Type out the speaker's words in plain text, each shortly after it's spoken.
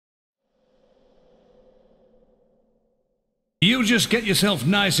You just get yourself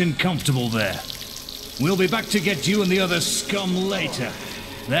nice and comfortable there. We'll be back to get you and the other scum later.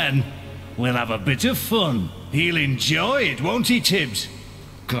 Then, we'll have a bit of fun. He'll enjoy it, won't he, Tibbs?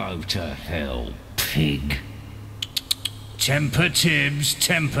 Go to hell, pig. Temper, Tibbs,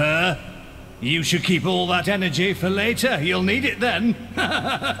 temper. You should keep all that energy for later. You'll need it then.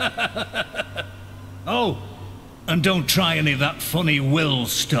 Oh, and don't try any of that funny will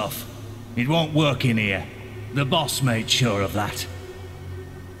stuff. It won't work in here. The boss made sure of that.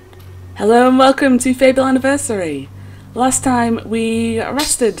 Hello and welcome to Fable Anniversary. Last time we got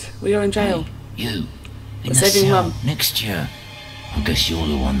arrested. We were in jail. Hey, you. In We're the saving cell Mum. next year. I guess you're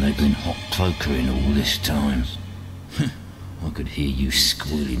the one they've been hot cloakering all this time. I could hear you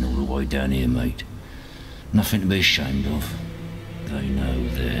squealing all the way down here, mate. Nothing to be ashamed of. They know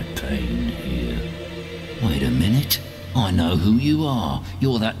their pain here. Wait a minute. I know who you are.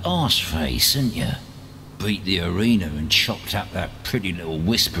 You're that arse face, aren't you? Beat the arena and chopped up that pretty little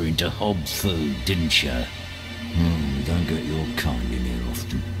whisper into hob food, didn't you? You don't get your kind in here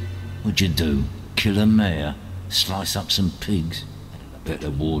often. What'd you do? Kill a mare? Slice up some pigs? Bet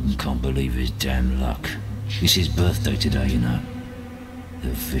the warden can't believe his damn luck. It's his birthday today, you know. The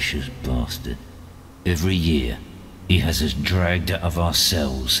vicious bastard. Every year, he has us dragged out of our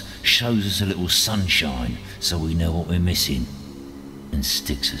cells, shows us a little sunshine so we know what we're missing, and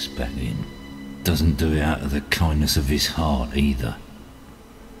sticks us back in. Doesn't do it out of the kindness of his heart either.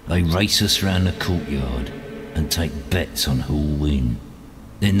 They race us round the courtyard and take bets on who'll win.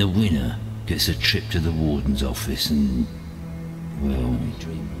 Then the winner gets a trip to the warden's office and, well,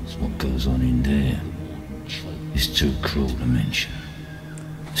 what goes on in there is too cruel to mention.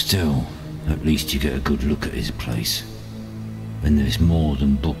 Still, at least you get a good look at his place. When there's more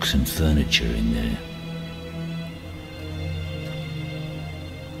than books and furniture in there.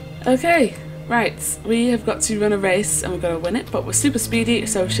 Okay, right. We have got to run a race and we're going to win it, but we're super speedy,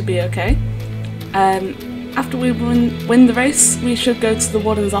 so we should be okay. After we win the race, we should go to the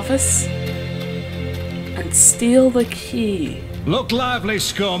warden's office and steal the key. Look lively,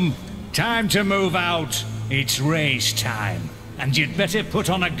 scum. Time to move out. It's race time. And you'd better put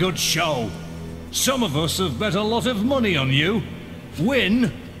on a good show. Some of us have bet a lot of money on you.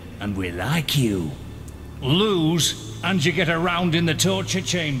 Win, and we like you. Lose, and you get a round in the torture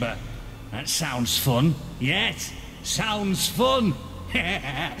chamber. That sounds fun. Yes, sounds fun.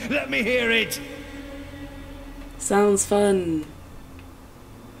 Let me hear it. Sounds fun.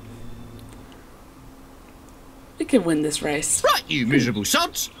 We can win this race. Right, you miserable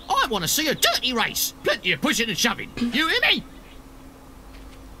sods. I want to see a dirty race. Plenty of pushing and shoving. You hear me?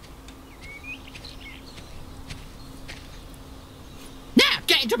 Now,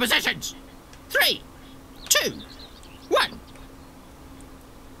 get into positions. 3, 2, 1.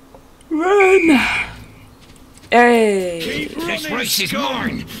 Run! Hey! This race is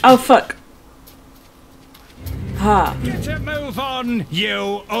mine! Oh fuck. Ha. Get a move on,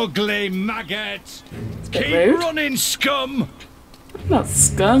 you ugly maggot. It's a bit Keep rude. running, scum. I'm not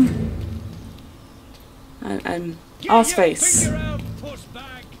scum. I'm arse face. Finger out,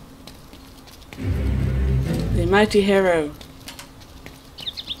 pussbag. The mighty hero.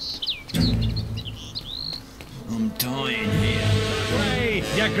 I'm dying here. Hey,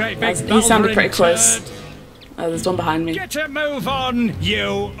 you great big He sounded pretty bouldering close. turd. Oh, there's one behind me. Get a move on,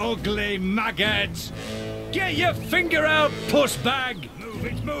 you ugly maggot. Get your finger out, pussbag. Move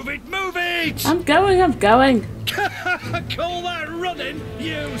it, move it, move it. I'm going, I'm going. Call that running,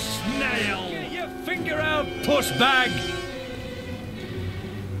 you snail. Get your finger out, pussbag.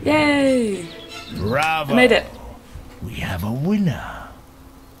 Yay! Bravo! I made it. We have a winner.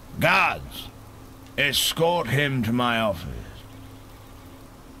 Guards, escort him to my office.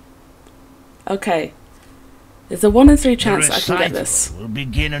 Okay. There's a 1 in 3 The chance I can get recital this. will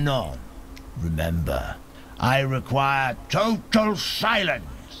begin anon. Remember, I require total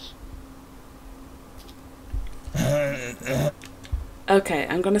silence. Okay,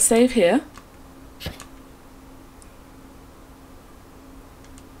 I'm gonna save here.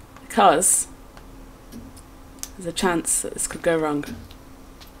 Because there's a chance that this could go wrong.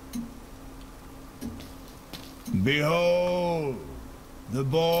 Behold, the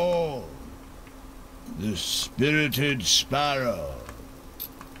ball, the spirited sparrow.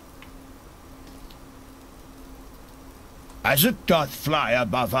 As it doth fly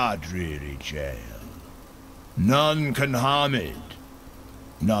above our dreary jail, none can harm it,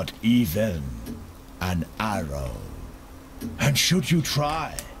 not even an arrow. And should you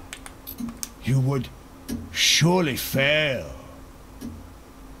try, you would surely fail.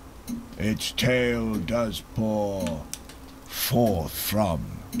 Its tail does pour forth from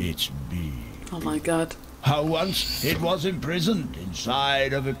its beak. Oh my god. how once it was imprisoned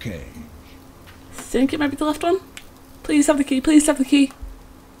inside of a cage. I think it might be the left one. Please have the key, please have the key.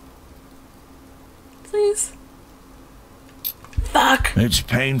 Please. Fuck! It's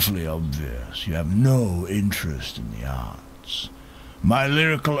painfully obvious you have no interest in the arts. My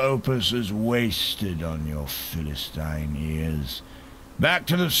lyrical opus is wasted on your Philistine ears. Back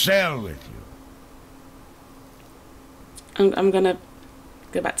to the cell with you. I'm gonna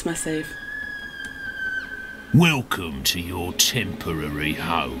go back to my save. Welcome to your temporary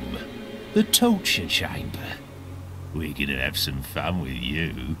home, the torture chamber. We're gonna have some fun with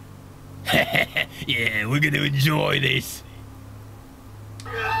you. Yeah, we're gonna enjoy this.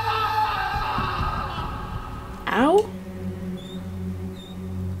 Ow?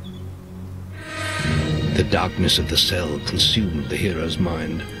 The darkness of the cell consumed the hero's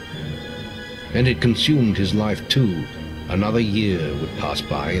mind. And it consumed his life too. Another year would pass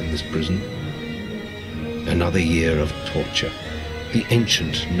by in this prison. Another year of torture. The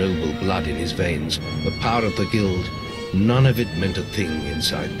ancient, noble blood in his veins, the power of the guild, none of it meant a thing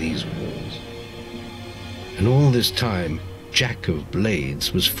inside these walls. And all this time, Jack of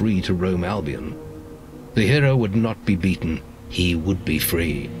Blades was free to roam Albion. The hero would not be beaten. He would be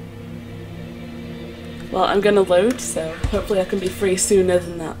free. Well, I'm gonna load, so hopefully I can be free sooner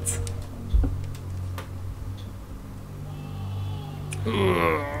than that.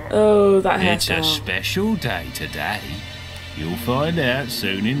 Oh, that hairstyle. It's a special day today. You'll find out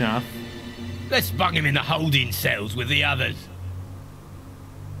soon enough. Let's bung him in the holding cells with the others.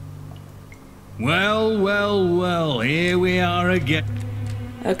 Well, well, well, here we are again.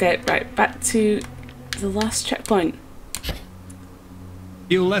 Okay, right, back to the last checkpoint.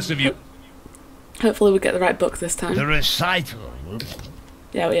 You less of you. Hopefully we get the right book this time. The recital.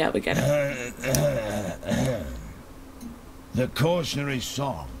 Yeah, we get it. The cautionary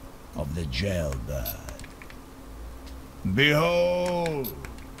song of the jailbird. Behold,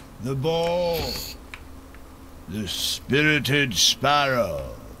 the ball, the spirited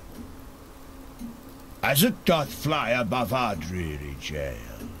sparrow. As it doth fly above our dreary jail,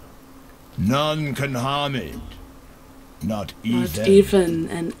 none can harm it, not even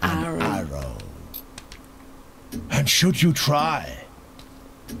an arrow. And should you try,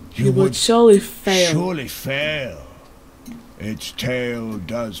 you would surely fail. Surely fail. Its tail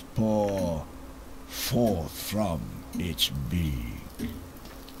does pour forth from its beak.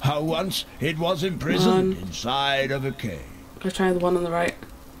 How once it was imprisoned inside of a cage. I'll try the one on the right.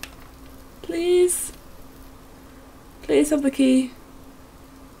 Please. Please have the key.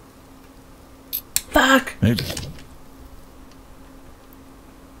 Fuck!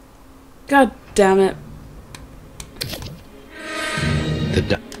 God damn it.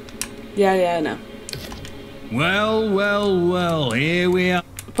 Yeah, I know. Well, well, well, here we are.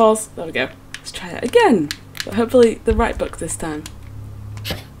 Pause. There we go. Let's try that again. But hopefully the right book this time.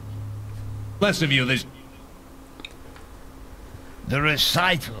 Less of you, there's... The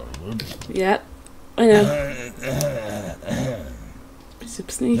recital. Yep. I know.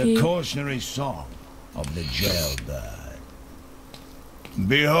 Super sneaky. The cautionary song of the jailbird.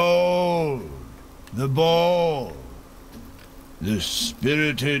 Behold, the ball, the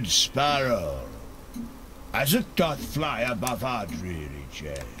spirited sparrow, as it doth fly above our dreary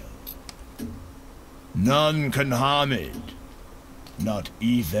jail. None can harm it, not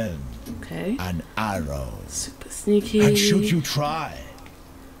even an arrow. Super sneaky. And should you try,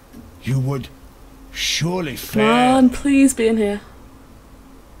 you would surely fail. Come on, please be in here.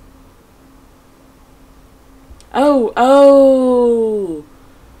 Oh!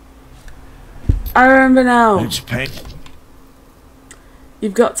 I remember now. It's pain.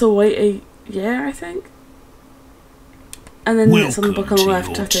 You've got to wait a year, I think. And then it's on the book on the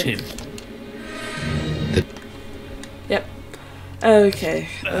left, I think. Yep. Okay.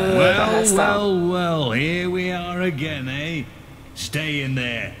 Well, here we are again, eh? Stay in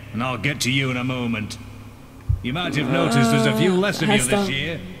there, and I'll get to you in a moment. You might have noticed there's a few less of you this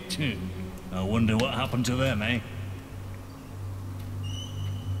year. I wonder what happened to them, eh?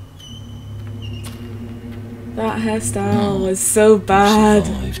 That hairstyle was so bad.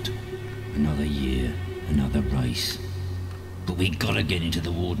 Survived. Another year, another race. But we gotta get into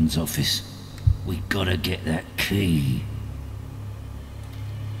the warden's office. We gotta get that key.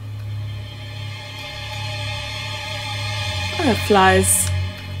 Flies.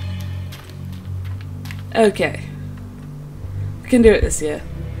 Okay. We can do it this year.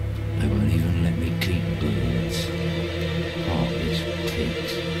 They won't even let me keep birds. Heartless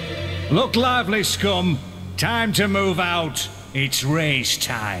pigs. Look lively, scum. Time to move out. It's race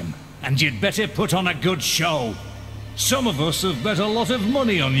time. And you'd better put on a good show. Some of us have bet a lot of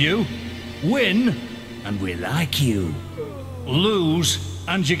money on you. Win, and we like you. Lose,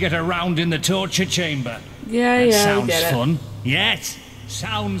 and you get a round in the torture chamber. Yeah, That yeah, I sounds get it. fun. Yes,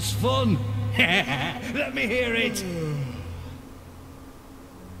 sounds fun. Let me hear it.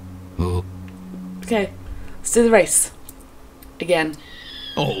 Oh, Okay, let's do the race. Again.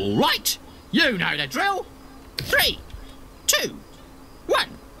 All right. You know the drill. 3, 2, 1.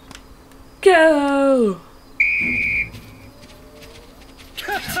 Go!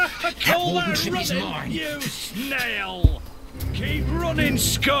 Call wouldn't that trip his running, mind. you snail! Keep running,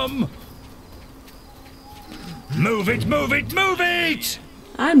 scum! Move it, move it, move it!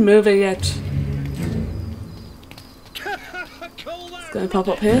 I'm moving it. Call that Gonna pop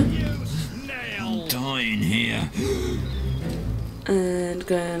up here. you snail! dying here. And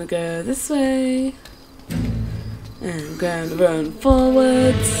gonna go this way. And gonna run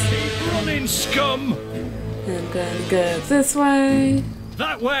forwards. Keep running, scum! And gonna go this way.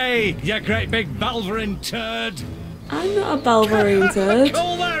 That way, you great big balvering turd! I'm not a Balverine turd.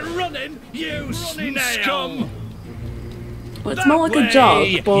 Call that running, you snail! Scum! Well, it's more like a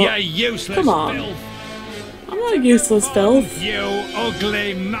jog, but you useless come on. filth! I'm not a useless filth. You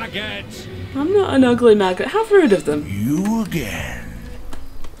ugly maggot! I'm not an ugly maggot. How rude of them. You again.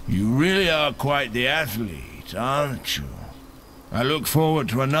 You really are quite the athlete, aren't you? I look forward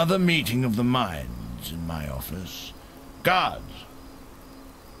to another meeting of the minds in my office. Guards,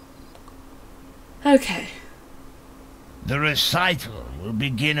 Okay. the recital will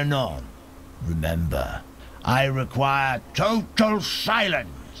begin anon. Remember, I require total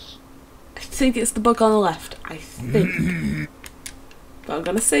silence. I think it's the book on the left. I think. But I'm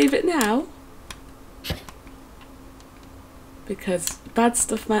gonna save it now. Because bad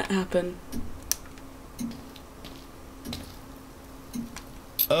stuff might happen.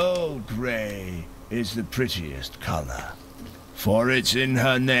 Oh, grey is the prettiest colour, for it's in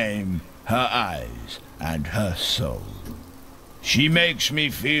her name, her eyes, and her soul. She makes me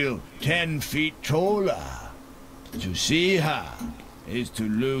feel 10 feet taller. To see her is to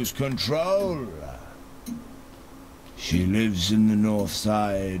lose control. She lives in the north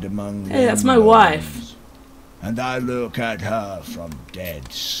side among Hey, that's my the wife. mountains, and I look at her from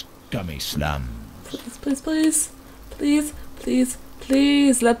dead, scummy slums. Please, please, please. Please, please,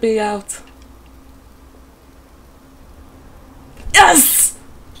 please let me out. Yes!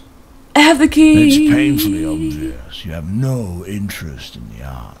 I have the key! It's painfully obvious you have no interest in the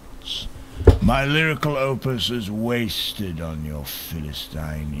arts. My lyrical opus is wasted on your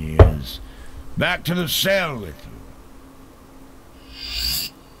Philistine ears. Back to the cell with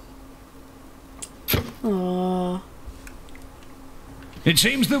you. Aww. It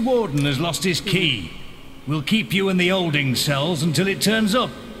seems the warden has lost his key. We'll keep you in the holding cells until it turns up.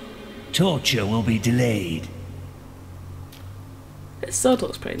 Torture will be delayed. This sword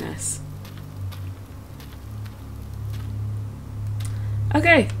looks pretty nice.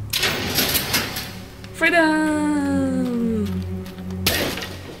 Okay. Freedom!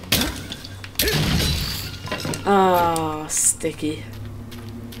 Ah, sticky.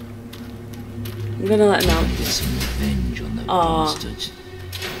 I'm gonna let him out. Get some revenge on the Aw. bastards.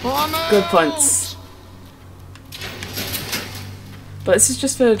 Good points. But this is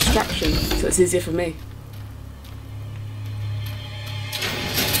just for distraction, so it's easier for me.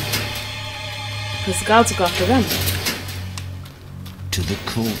 Because the guards will go after them. To the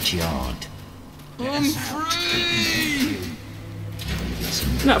courtyard. I'm free!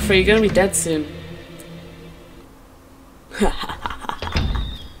 You're not free, you're gonna be dead soon.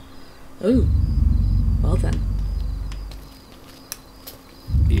 Ooh. Well then.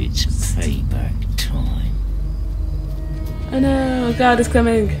 It's payback time. Oh no, a guard is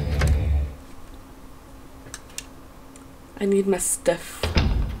coming. I need my stuff.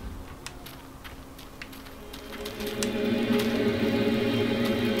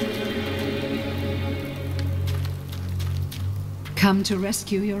 Come to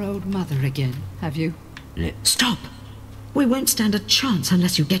rescue your old mother again, have you? Stop! We won't stand a chance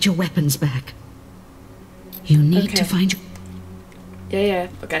unless you get your weapons back. You need Okay. to find... Yeah,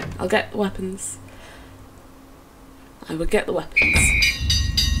 okay, I'll get the weapons. I will get the weapons.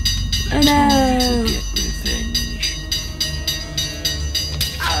 Oh no! Get revenge.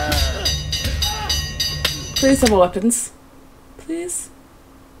 Please have my weapons. Please?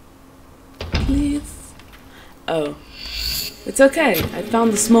 Please? Oh. It's okay, I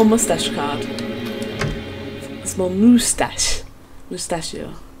found the small mustache card. A small moustache.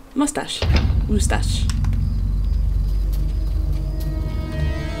 Mustachio. Mustache. Moustache.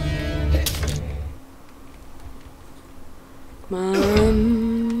 Come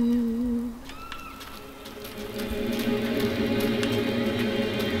on.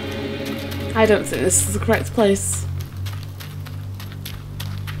 I don't think this is the correct place.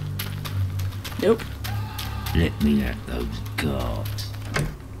 Nope. Let me at those guards.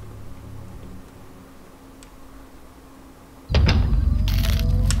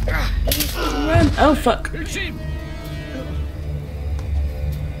 Run! Oh fuck!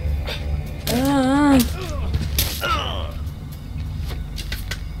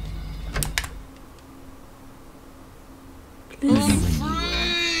 Please.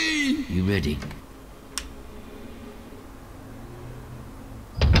 You ready?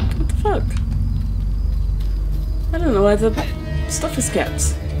 What the fuck? I don't know where the stuff is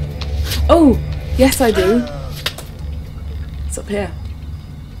kept. Oh! Yes, I do. It's up here.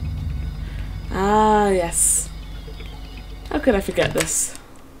 Ah, yes. How could I forget this?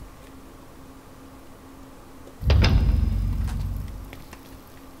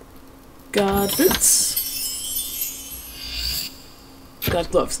 Guard boots.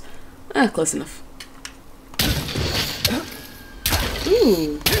 Guard gloves. Ah, close enough.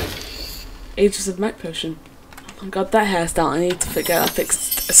 Ooh. Ages of Might Potion. Oh my god, that hairstyle, I need to get that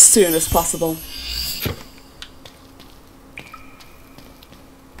fixed as soon as possible.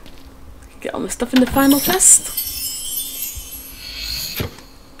 Get all my stuff in the final chest.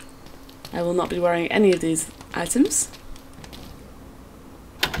 I will not be wearing any of these items.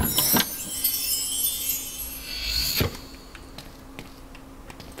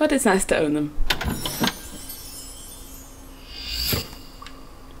 But it's nice to own them.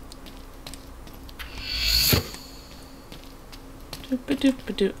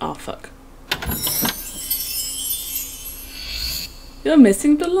 Oh fuck. You're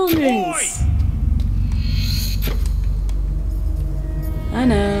missing belongings. I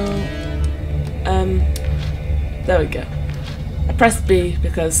know. There we go. I pressed B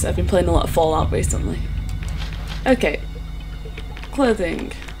because I've been playing a lot of Fallout recently. Okay.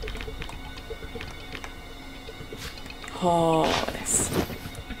 Clothing. Oh, yes.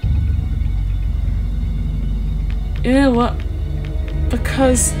 You know what?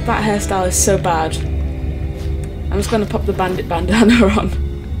 Because that hairstyle is so bad, I'm just going to pop the bandit bandana on.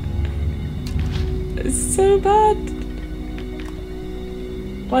 It's so bad.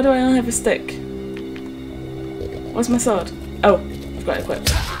 Why do I only have a stick? Where's my sword? Oh, I've got it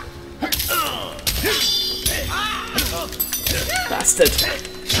equipped. Bastard.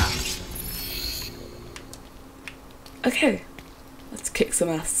 Okay, let's kick some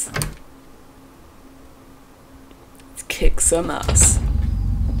ass. Let's kick some ass.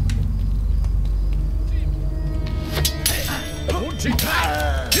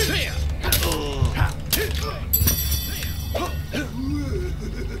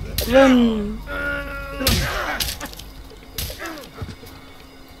 Run!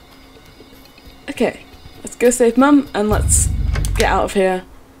 Okay, let's go save Mum and let's get out of here,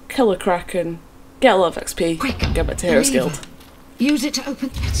 kill a Kraken, get a lot of XP, Quick, go back to Heroes Guild. Use it to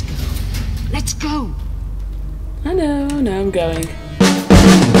open. Let's go. Let's go. I know, I'm going.